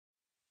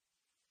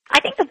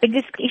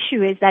biggest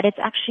issue is that it's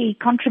actually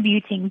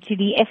contributing to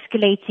the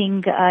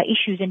escalating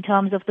issues in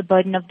terms of the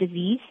burden of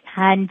disease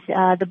and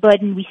the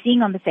burden we're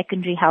seeing on the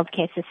secondary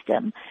healthcare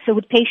system. So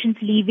with patients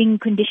leaving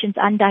conditions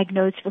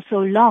undiagnosed for so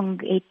long,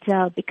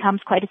 it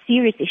becomes quite a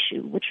serious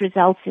issue, which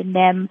results in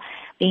them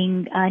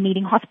being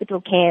needing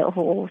hospital care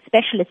or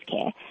specialist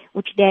care,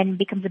 which then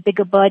becomes a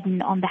bigger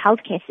burden on the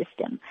healthcare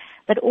system.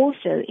 But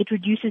also it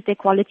reduces their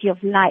quality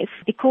of life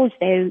because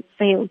they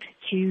failed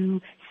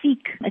to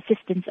seek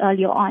assistance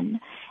earlier on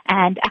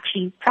and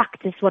actually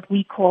practice what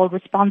we call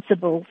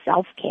responsible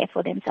self-care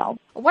for themselves.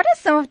 What are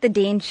some of the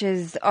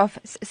dangers of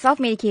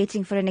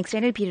self-medicating for an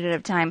extended period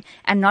of time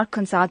and not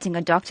consulting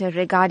a doctor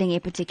regarding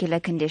a particular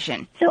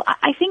condition? So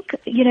I think,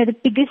 the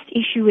biggest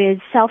issue is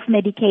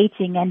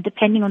self-medicating, and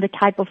depending on the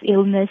type of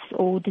illness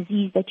or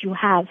disease that you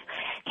have,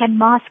 can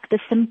mask the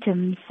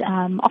symptoms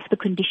of the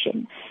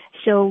condition.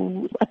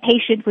 So a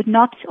patient would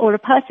not, or a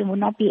person would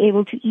not be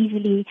able to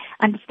easily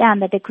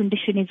understand that their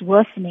condition is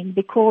worsening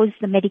because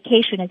the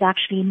medication is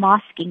actually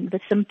masking the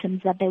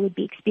symptoms that they would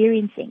be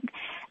experiencing,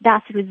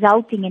 thus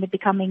resulting in it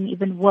becoming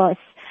even worse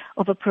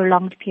over a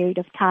prolonged period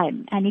of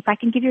time. And if I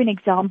can give you an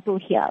example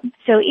here.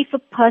 So if a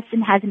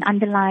person has an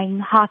underlying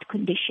heart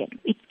condition,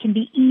 it can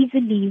be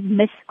easily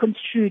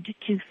misconstrued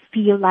to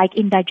feel like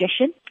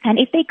indigestion. And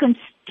if they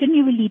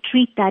continually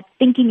treat that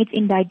thinking it's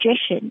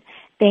indigestion,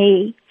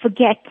 they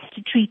forget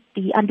to treat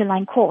the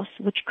underlying cause,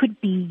 which could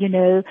be,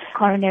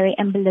 coronary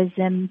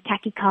embolism,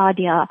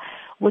 tachycardia,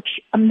 which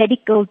a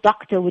medical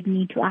doctor would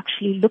need to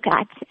actually look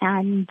at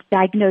and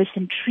diagnose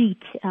and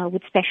treat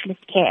with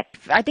specialist care.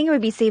 I think it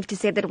would be safe to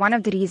say that one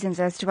of the reasons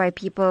as to why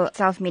people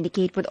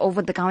self-medicate with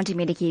over-the-counter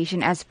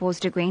medication as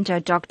opposed to going to a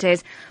doctor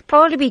is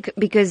probably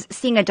because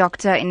seeing a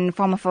doctor in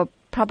form of a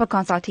proper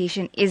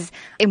consultation is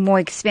more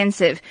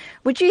expensive.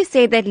 Would you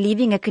say that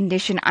leaving a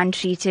condition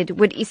untreated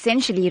would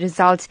essentially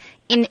result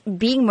in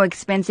being more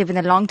expensive in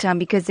the long term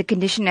because the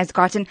condition has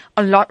gotten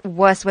a lot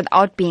worse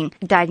without being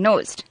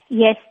diagnosed?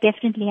 Yes,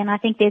 definitely. And I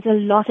think there's a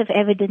lot of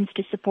evidence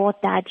to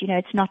support that.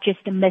 It's not just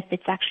a myth,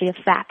 it's actually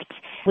a fact.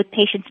 With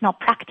patients not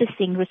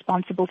practicing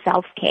responsible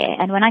self-care.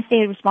 And when I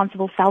say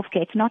responsible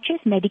self-care, it's not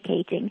just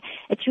medicating.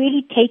 It's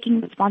really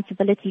taking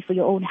responsibility for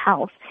your own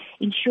health,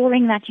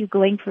 ensuring that you're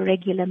going for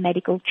regular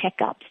medical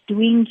checkups,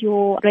 doing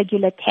your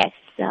regular tests,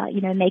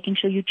 making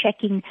sure you're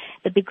checking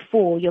the big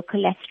four, your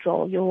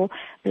cholesterol, your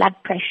blood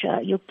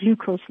pressure, your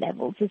glucose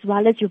levels, as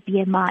well as your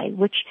BMI,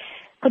 which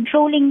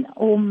controlling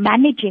or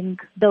managing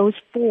those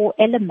four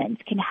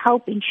elements can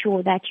help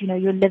ensure that,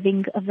 you're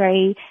living a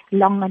very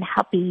long and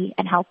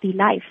healthy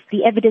life.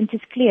 The evidence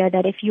is clear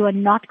that if you are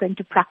not going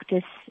to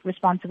practice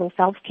responsible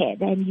self-care,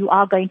 then you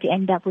are going to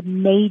end up with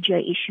major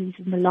issues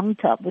in the long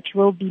term, which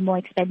will be more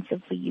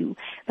expensive for you,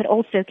 but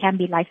also can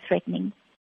be life-threatening.